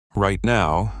Right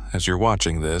now, as you're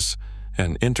watching this,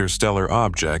 an interstellar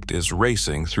object is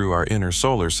racing through our inner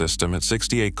solar system at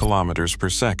 68 kilometers per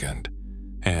second,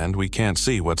 and we can't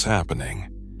see what's happening.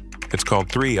 It's called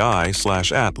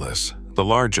 3I/Atlas, the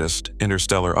largest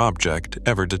interstellar object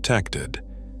ever detected.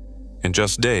 In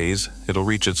just days, it'll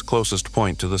reach its closest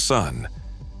point to the Sun,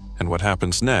 and what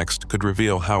happens next could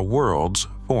reveal how worlds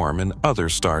form in other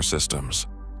star systems,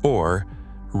 or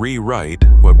rewrite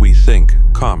what we think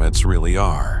comets really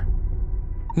are.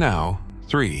 Now,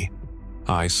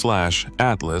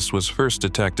 3I/Atlas was first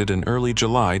detected in early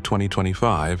July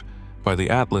 2025 by the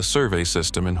Atlas Survey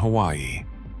System in Hawaii.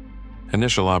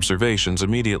 Initial observations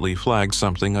immediately flagged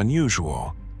something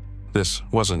unusual. This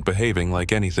wasn't behaving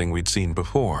like anything we'd seen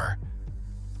before.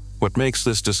 What makes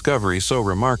this discovery so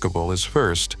remarkable is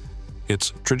first,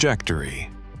 its trajectory.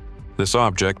 This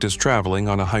object is traveling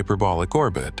on a hyperbolic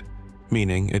orbit,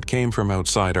 meaning it came from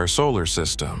outside our solar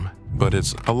system, but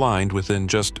it's aligned within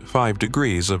just 5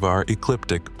 degrees of our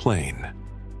ecliptic plane.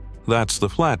 That's the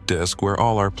flat disk where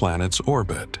all our planets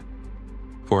orbit.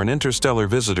 For an interstellar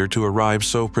visitor to arrive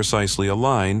so precisely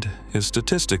aligned is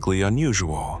statistically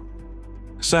unusual.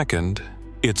 Second,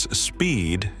 its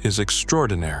speed is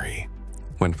extraordinary.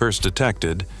 When first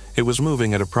detected, it was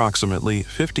moving at approximately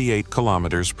 58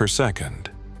 kilometers per second.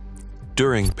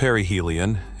 During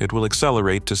perihelion, it will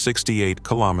accelerate to 68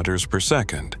 kilometers per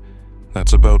second.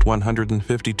 That's about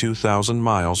 152,000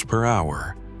 miles per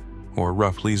hour, or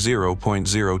roughly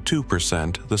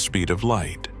 0.02% the speed of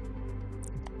light.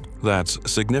 That's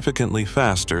significantly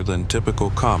faster than typical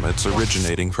comets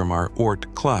originating from our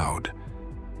Oort cloud.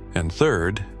 And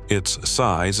third, its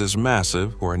size is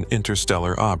massive for an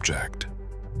interstellar object.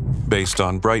 Based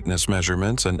on brightness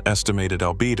measurements and estimated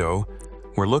albedo,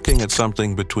 we're looking at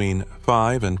something between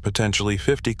 5 and potentially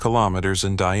 50 kilometers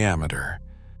in diameter.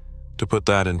 To put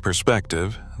that in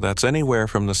perspective, that's anywhere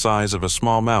from the size of a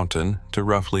small mountain to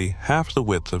roughly half the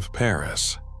width of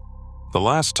Paris. The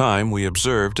last time we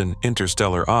observed an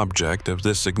interstellar object of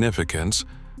this significance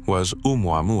was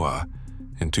Oumuamua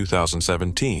in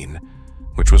 2017,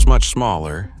 which was much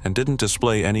smaller and didn't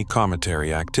display any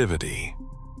cometary activity.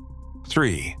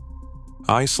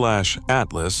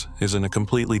 3I/Atlas is in a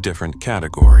completely different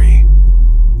category.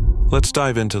 Let's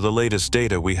dive into the latest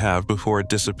data we have before it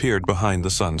disappeared behind the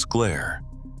Sun's glare.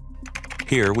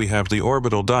 Here we have the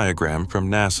orbital diagram from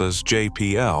NASA's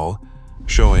JPL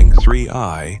showing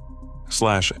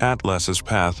 3I/Atlas's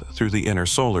path through the inner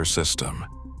solar system.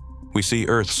 We see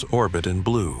Earth's orbit in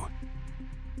blue,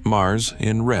 Mars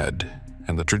in red,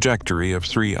 and the trajectory of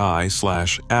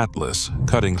 3I/Atlas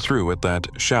cutting through at that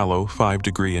shallow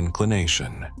 5-degree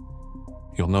inclination.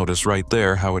 You'll notice right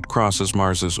there how it crosses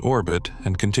Mars's orbit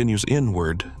and continues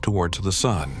inward towards the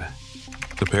Sun.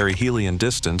 The perihelion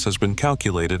distance has been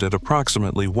calculated at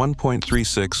approximately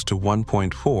 1.36 to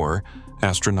 1.4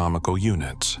 astronomical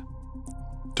units.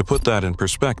 To put that in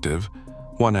perspective,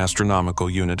 1 astronomical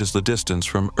unit is the distance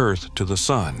from Earth to the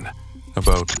Sun,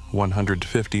 about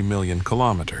 150 million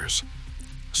kilometers.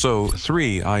 So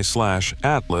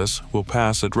 3I/Atlas will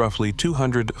pass at roughly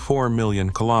 204 million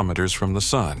kilometers from the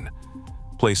Sun,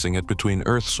 placing it between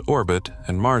Earth's orbit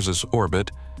and Mars's orbit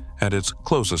at its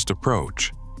closest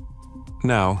approach.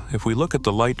 Now, if we look at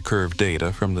the light curve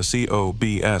data from the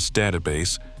COBS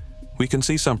database, we can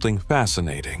see something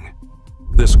fascinating.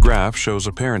 This graph shows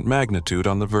apparent magnitude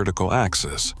on the vertical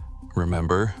axis.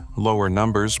 Remember, lower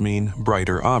numbers mean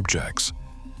brighter objects,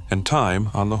 and time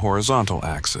on the horizontal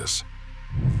axis.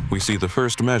 We see the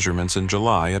first measurements in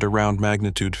July at around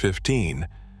magnitude 15,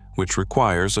 which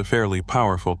requires a fairly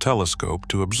powerful telescope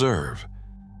to observe.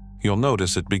 You'll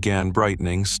notice it began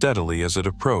brightening steadily as it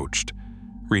approached,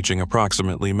 reaching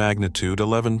approximately magnitude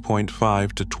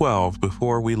 11.5 to 12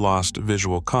 before we lost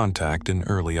visual contact in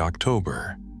early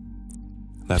October.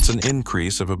 That's an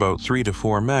increase of about 3 to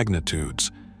 4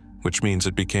 magnitudes, which means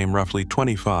it became roughly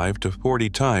 25 to 40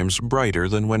 times brighter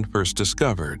than when first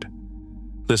discovered.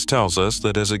 This tells us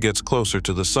that as it gets closer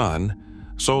to the Sun,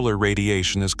 solar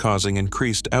radiation is causing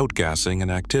increased outgassing and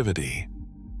activity.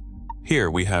 Here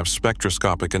we have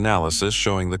spectroscopic analysis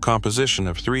showing the composition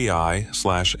of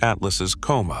 3I/Atlas's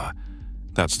coma.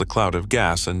 That's the cloud of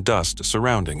gas and dust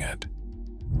surrounding it.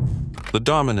 The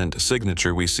dominant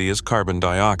signature we see is carbon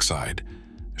dioxide,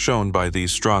 shown by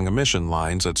these strong emission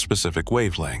lines at specific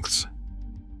wavelengths.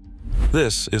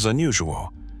 This is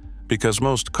unusual, because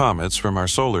most comets from our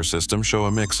solar system show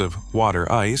a mix of water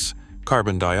ice,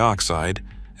 carbon dioxide,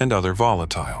 and other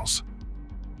volatiles.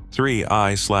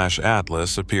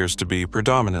 3I/Atlas appears to be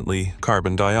predominantly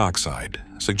carbon dioxide,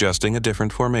 suggesting a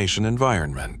different formation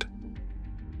environment.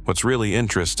 What's really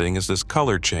interesting is this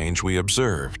color change we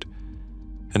observed.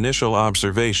 Initial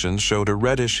observations showed a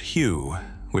reddish hue,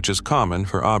 which is common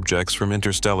for objects from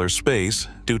interstellar space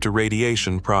due to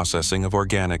radiation processing of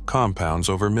organic compounds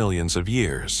over millions of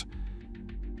years.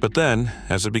 But then,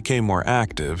 as it became more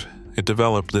active, it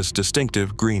developed this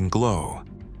distinctive green glow.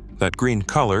 That green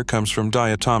color comes from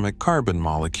diatomic carbon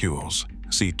molecules,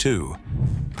 C2,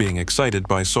 being excited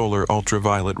by solar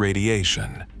ultraviolet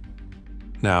radiation.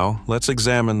 Now, let's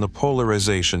examine the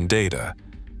polarization data,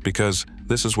 because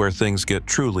this is where things get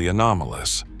truly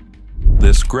anomalous.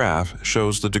 This graph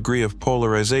shows the degree of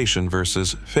polarization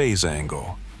versus phase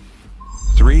angle.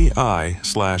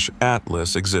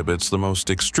 3I/Atlas exhibits the most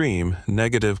extreme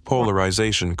negative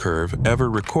polarization curve ever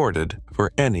recorded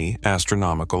for any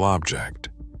astronomical object.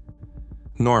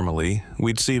 Normally,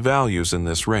 we'd see values in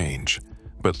this range,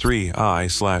 but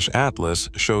 3I/Atlas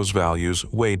shows values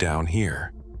way down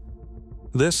here.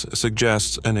 This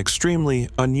suggests an extremely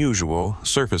unusual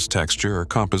surface texture or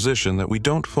composition that we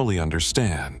don't fully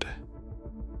understand.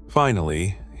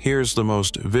 Finally, here's the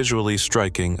most visually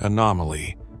striking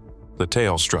anomaly: the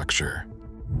tail structure.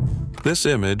 This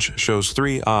image shows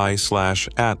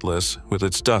 3I/Atlas with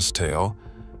its dust tail,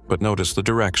 but notice the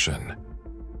direction.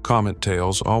 Comet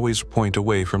tails always point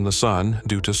away from the sun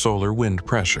due to solar wind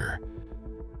pressure.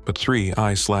 But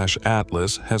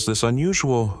 3I/Atlas has this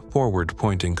unusual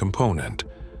forward-pointing component,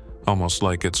 almost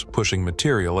like it's pushing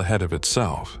material ahead of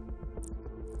itself.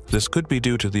 This could be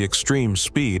due to the extreme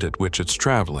speed at which it's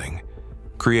traveling,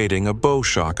 creating a bow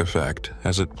shock effect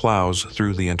as it plows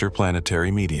through the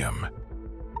interplanetary medium.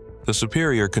 The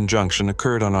superior conjunction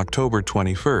occurred on October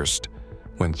 21st,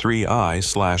 when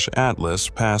 3I/Atlas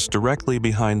passed directly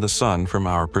behind the Sun from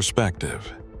our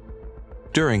perspective.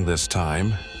 During this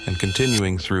time, and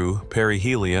continuing through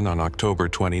perihelion on October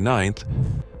 29th,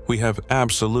 we have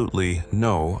absolutely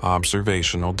no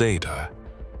observational data.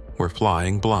 We're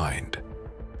flying blind.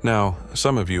 Now,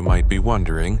 some of you might be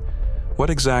wondering,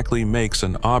 what exactly makes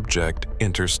an object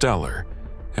interstellar,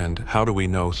 and how do we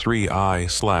know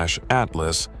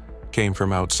 3I/Atlas came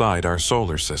from outside our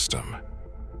solar system?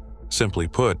 Simply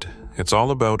put, it's all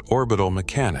about orbital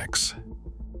mechanics.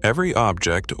 Every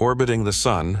object orbiting the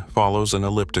Sun follows an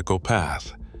elliptical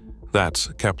path. That's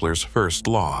Kepler's first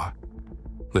law.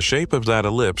 The shape of that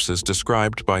ellipse is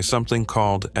described by something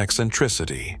called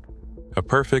eccentricity. A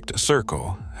perfect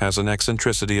circle has an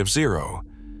eccentricity of 0,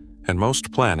 and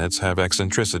most planets have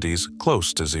eccentricities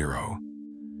close to 0.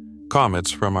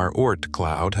 Comets from our Oort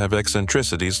cloud have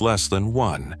eccentricities less than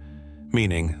 1,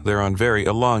 meaning they're on very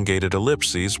elongated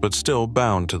ellipses but still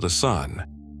bound to the Sun.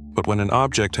 But when an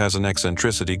object has an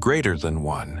eccentricity greater than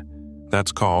 1,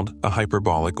 that's called a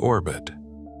hyperbolic orbit.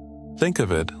 Think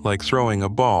of it like throwing a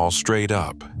ball straight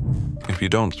up. If you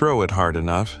don't throw it hard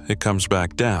enough, it comes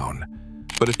back down.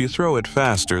 But if you throw it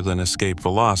faster than escape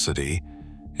velocity,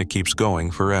 it keeps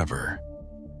going forever.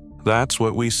 That's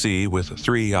what we see with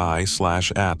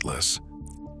 3I/Atlas.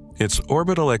 Its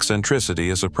orbital eccentricity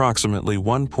is approximately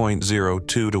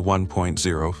 1.02 to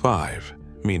 1.05,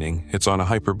 meaning it's on a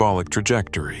hyperbolic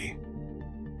trajectory.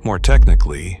 More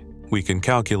technically, we can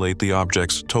calculate the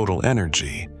object's total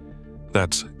energy.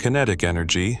 That's kinetic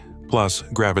energy plus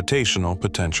gravitational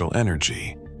potential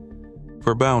energy.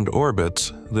 For bound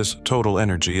orbits, this total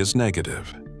energy is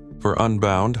negative. For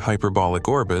unbound hyperbolic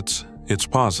orbits, it's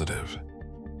positive.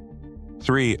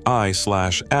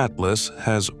 3I/Atlas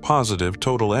has positive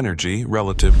total energy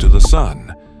relative to the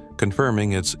Sun,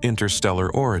 confirming its interstellar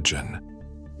origin.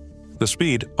 The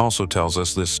speed also tells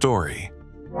us this story.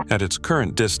 At its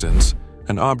current distance,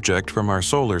 an object from our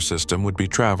solar system would be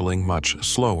traveling much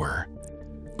slower.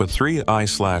 But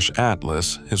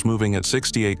 3I/Atlas is moving at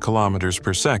 68 kilometers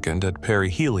per second at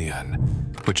perihelion,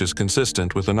 which is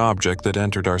consistent with an object that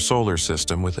entered our solar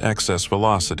system with excess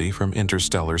velocity from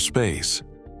interstellar space.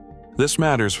 This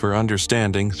matters for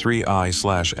understanding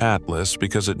 3I/Atlas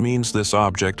because it means this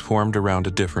object formed around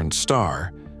a different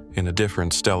star, in a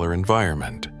different stellar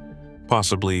environment,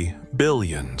 possibly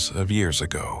billions of years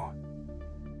ago.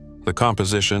 The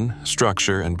composition,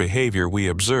 structure, and behavior we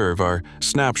observe are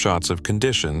snapshots of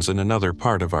conditions in another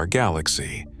part of our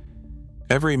galaxy.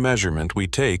 Every measurement we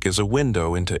take is a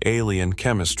window into alien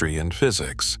chemistry and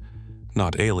physics.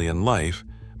 Not alien life,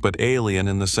 but alien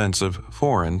in the sense of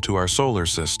foreign to our solar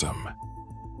system.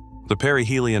 The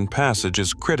perihelion passage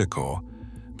is critical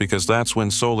because that's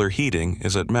when solar heating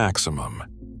is at maximum.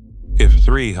 If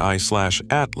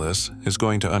 3I/Atlas is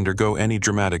going to undergo any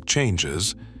dramatic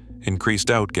changes, increased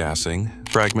outgassing,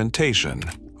 fragmentation,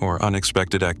 or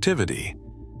unexpected activity,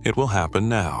 it will happen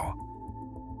now.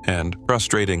 And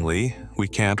frustratingly, we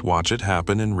can't watch it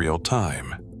happen in real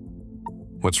time.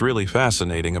 What's really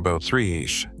fascinating about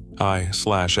 3I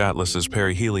 3I/Atlas's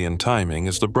perihelion timing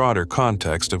is the broader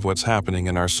context of what's happening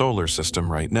in our solar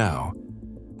system right now.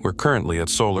 We're currently at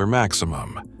solar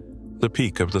maximum, the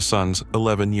peak of the Sun's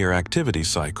 11-year activity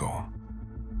cycle.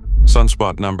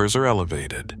 Sunspot numbers are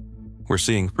elevated. We're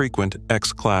seeing frequent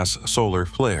X-class solar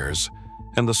flares,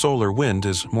 and the solar wind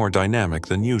is more dynamic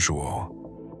than usual.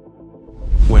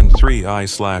 When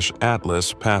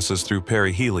 3I/Atlas passes through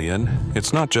perihelion,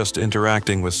 it's not just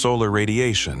interacting with solar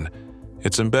radiation,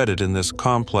 it's embedded in this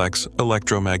complex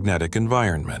electromagnetic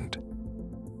environment.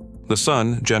 The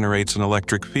Sun generates an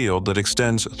electric field that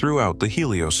extends throughout the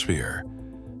heliosphere,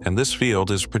 and this field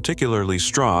is particularly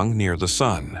strong near the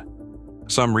Sun.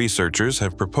 Some researchers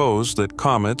have proposed that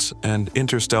comets and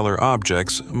interstellar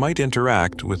objects might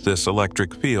interact with this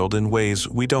electric field in ways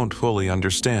we don't fully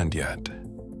understand yet.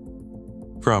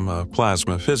 From a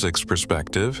plasma physics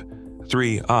perspective,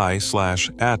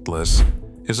 3I/Atlas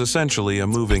is essentially a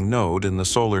moving node in the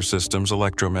solar system's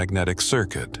electromagnetic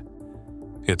circuit.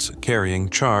 It's carrying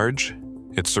charge,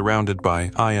 it's surrounded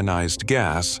by ionized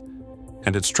gas,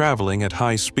 and it's traveling at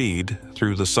high speed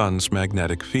through the Sun's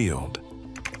magnetic field.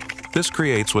 This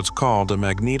creates what's called a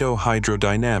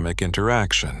magneto-hydrodynamic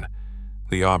interaction.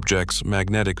 The object's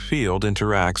magnetic field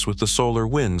interacts with the solar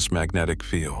wind's magnetic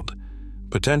field,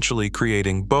 potentially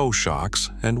creating bow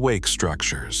shocks and wake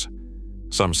structures.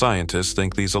 Some scientists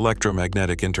think these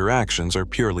electromagnetic interactions are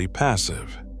purely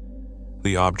passive.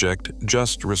 The object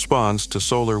just responds to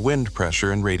solar wind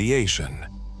pressure and radiation.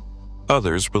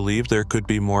 Others believe there could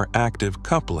be more active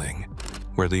coupling,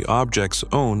 where the object's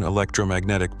own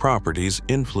electromagnetic properties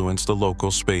influence the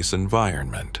local space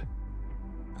environment.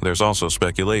 There's also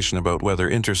speculation about whether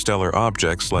interstellar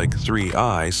objects like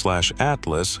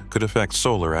 3I/Atlas could affect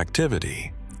solar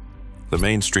activity. The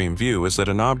mainstream view is that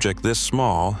an object this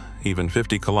small, even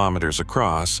 50 kilometers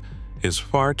across, is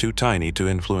far too tiny to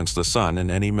influence the Sun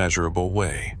in any measurable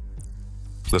way.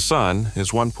 The Sun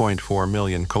is 1.4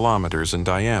 million kilometers in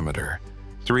diameter.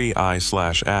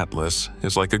 3I/Atlas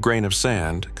is like a grain of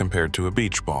sand compared to a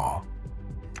beach ball.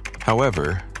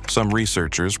 However, some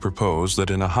researchers propose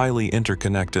that in a highly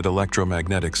interconnected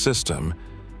electromagnetic system,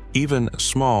 even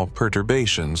small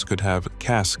perturbations could have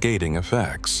cascading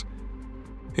effects.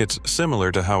 It's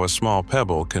similar to how a small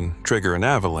pebble can trigger an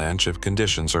avalanche if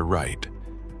conditions are right.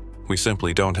 We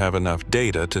simply don't have enough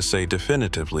data to say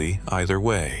definitively either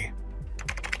way.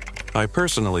 I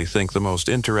personally think the most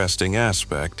interesting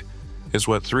aspect is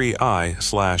what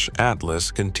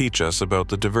 3I/Atlas can teach us about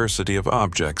the diversity of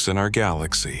objects in our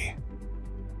galaxy.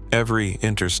 Every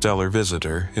interstellar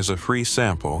visitor is a free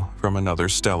sample from another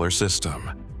stellar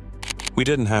system. We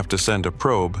didn't have to send a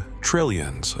probe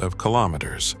trillions of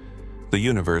kilometers. The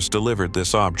universe delivered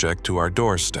this object to our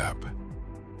doorstep.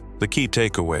 The key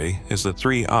takeaway is that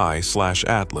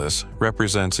 3I/Atlas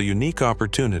represents a unique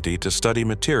opportunity to study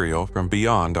material from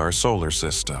beyond our solar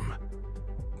system.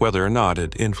 Whether or not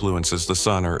it influences the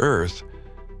Sun or Earth,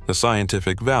 the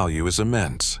scientific value is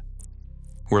immense.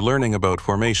 We're learning about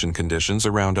formation conditions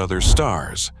around other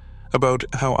stars, about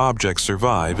how objects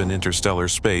survive in interstellar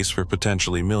space for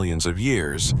potentially millions of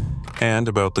years, and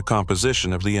about the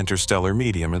composition of the interstellar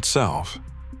medium itself.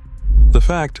 The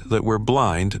fact that we're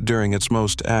blind during its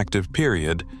most active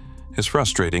period is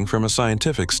frustrating from a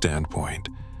scientific standpoint,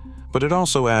 but it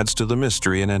also adds to the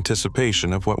mystery and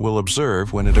anticipation of what we'll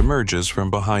observe when it emerges from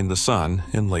behind the Sun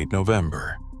in late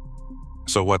November.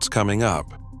 So what's coming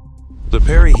up? The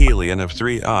perihelion of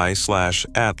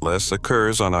 3I/Atlas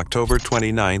occurs on October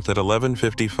 29th at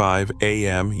 11:55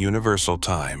 a.m. Universal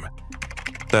Time.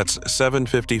 That's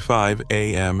 7:55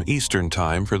 a.m. Eastern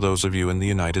Time for those of you in the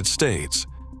United States.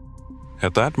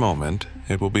 At that moment,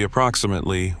 it will be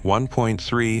approximately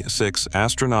 1.36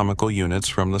 astronomical units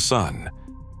from the Sun,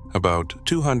 about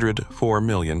 204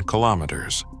 million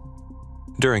kilometers.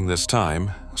 During this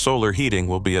time, solar heating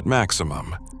will be at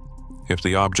maximum. If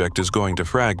the object is going to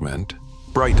fragment,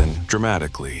 brighten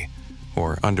dramatically,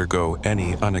 or undergo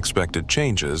any unexpected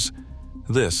changes,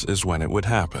 this is when it would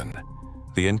happen.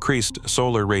 The increased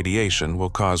solar radiation will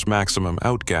cause maximum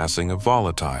outgassing of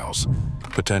volatiles,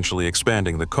 potentially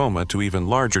expanding the coma to even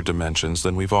larger dimensions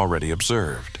than we've already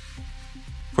observed.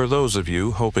 For those of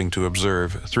you hoping to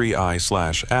observe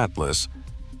 3I/Atlas,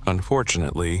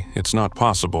 unfortunately, it's not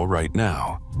possible right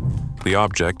now. The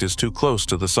object is too close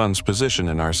to the Sun's position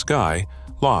in our sky,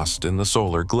 lost in the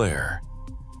solar glare.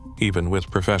 Even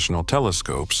with professional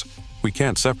telescopes, we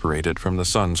can't separate it from the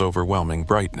Sun's overwhelming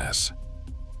brightness.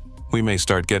 We may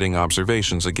start getting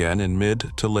observations again in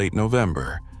mid to late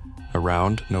November,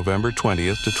 around November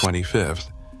 20th to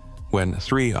 25th, when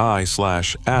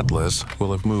 3I/Atlas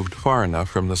will have moved far enough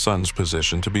from the Sun's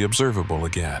position to be observable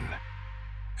again.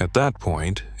 At that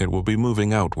point, it will be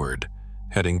moving outward,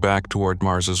 heading back toward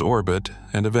Mars's orbit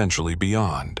and eventually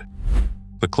beyond.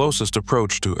 The closest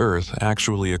approach to Earth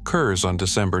actually occurs on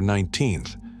December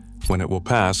 19th, when it will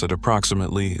pass at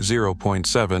approximately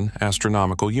 0.7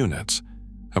 astronomical units,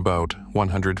 about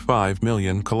 105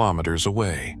 million kilometers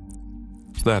away.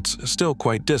 That's still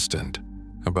quite distant,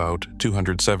 about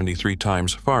 273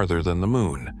 times farther than the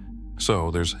Moon, so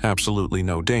there's absolutely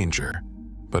no danger,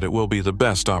 but it will be the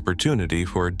best opportunity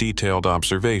for detailed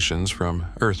observations from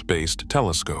Earth-based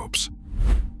telescopes.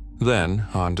 Then,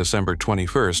 on December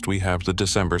 21st, we have the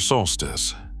December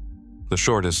solstice, the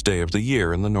shortest day of the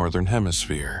year in the Northern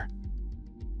Hemisphere.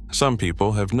 Some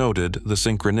people have noted the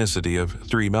synchronicity of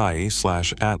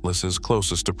 3Mai's/Atlas's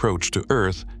closest approach to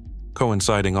Earth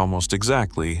coinciding almost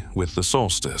exactly with the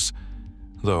solstice,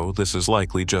 though this is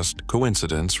likely just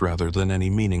coincidence rather than any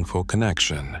meaningful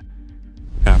connection.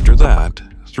 After that,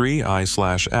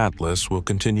 3I/Atlas will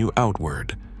continue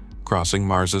outward, crossing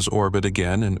Mars's orbit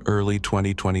again in early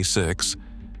 2026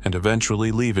 and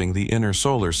eventually leaving the inner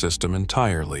solar system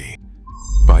entirely.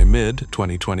 By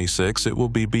mid-2026, it will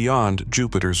be beyond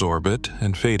Jupiter's orbit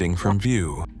and fading from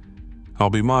view. I'll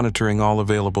be monitoring all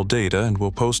available data and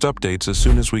will post updates as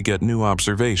soon as we get new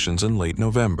observations in late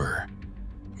November.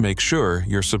 Make sure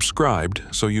you're subscribed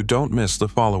so you don't miss the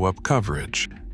follow-up coverage.